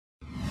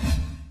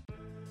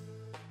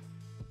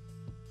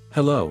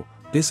Hello,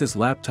 this is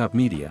Laptop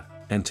Media,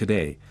 and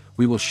today,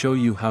 we will show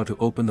you how to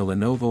open the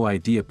Lenovo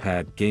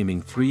IdeaPad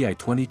Gaming 3i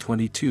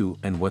 2022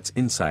 and what's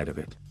inside of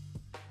it.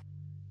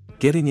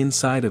 Getting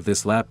inside of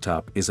this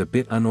laptop is a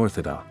bit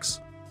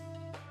unorthodox.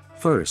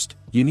 First,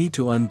 you need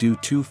to undo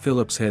two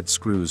Phillips head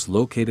screws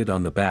located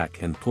on the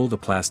back and pull the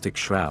plastic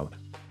shroud.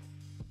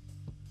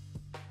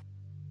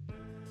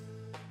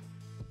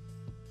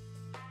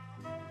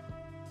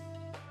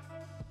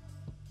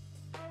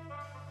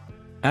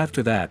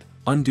 After that,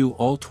 undo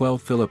all 12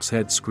 Phillips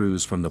head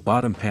screws from the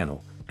bottom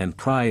panel, and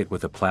pry it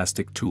with a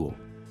plastic tool.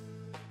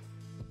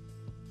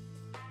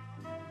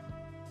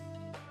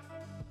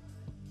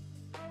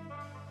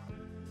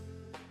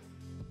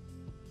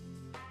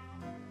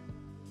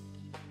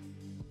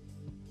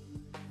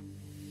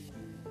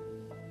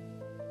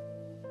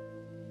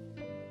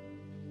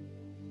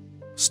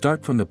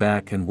 Start from the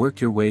back and work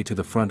your way to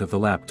the front of the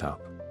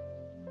laptop.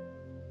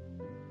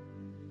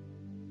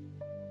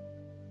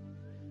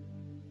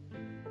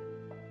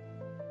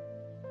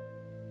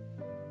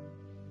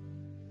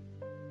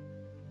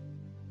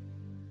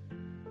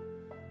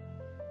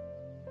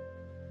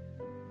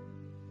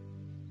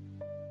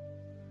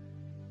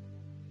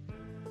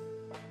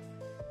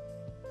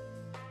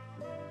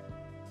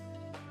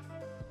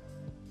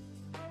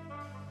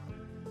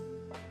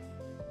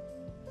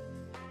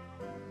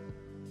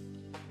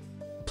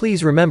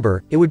 Please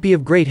remember, it would be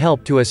of great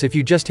help to us if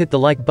you just hit the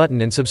like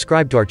button and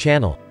subscribe to our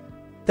channel.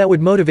 That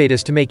would motivate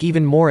us to make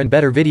even more and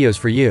better videos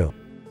for you.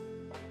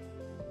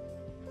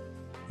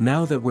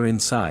 Now that we're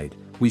inside,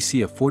 we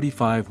see a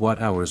 45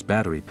 watt-hours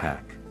battery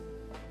pack.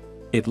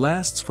 It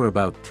lasts for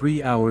about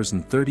 3 hours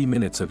and 30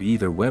 minutes of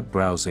either web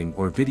browsing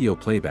or video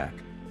playback,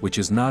 which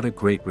is not a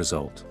great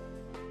result.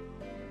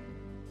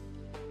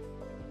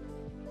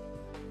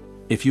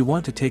 If you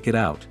want to take it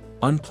out,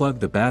 unplug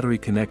the battery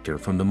connector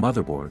from the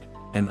motherboard,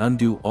 and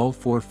undo all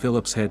 4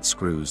 Phillips head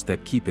screws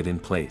that keep it in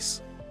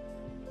place.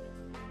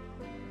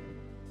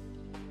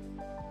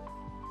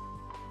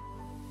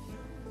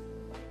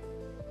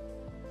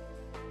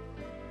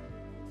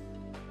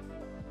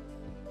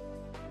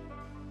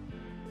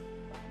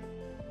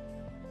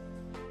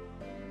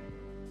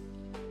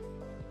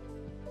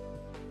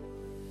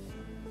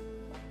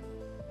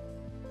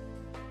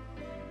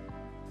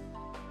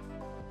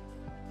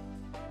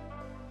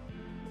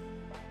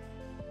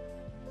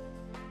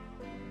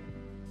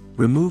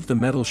 Remove the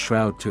metal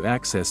shroud to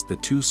access the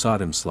 2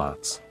 SODIMM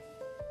slots.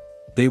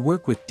 They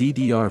work with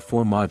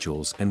DDR4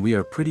 modules, and we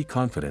are pretty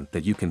confident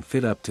that you can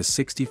fit up to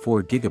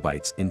 64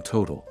 GB in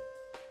total.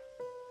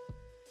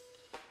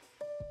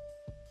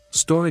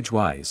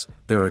 Storage-wise,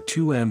 there are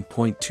two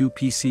M.2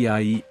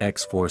 PCIe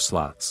X4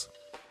 slots.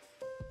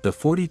 The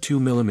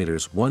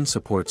 42mm one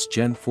supports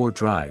Gen 4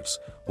 drives,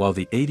 while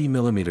the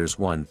 80mm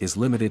one is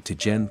limited to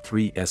Gen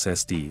 3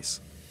 SSDs.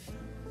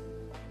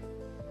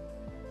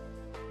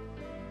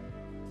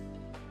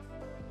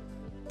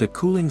 The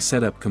cooling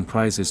setup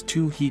comprises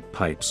 2 heat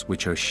pipes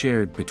which are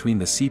shared between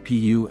the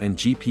CPU and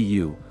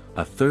GPU,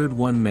 a third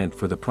one meant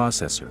for the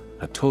processor,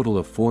 a total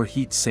of 4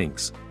 heat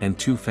sinks, and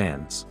 2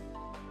 fans.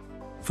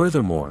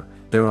 Furthermore,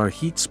 there are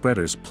heat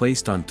spreaders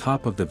placed on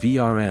top of the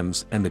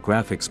VRMs and the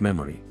graphics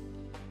memory.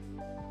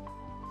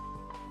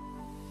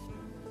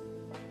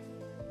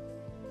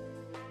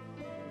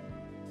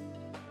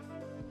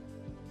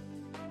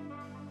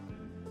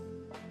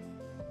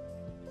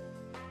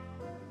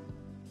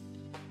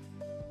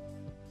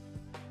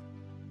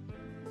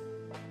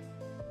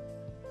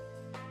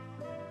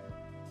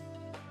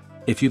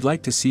 If you'd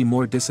like to see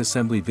more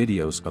disassembly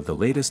videos of the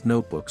latest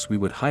notebooks, we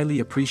would highly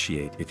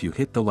appreciate if you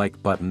hit the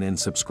like button and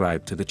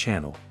subscribe to the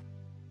channel.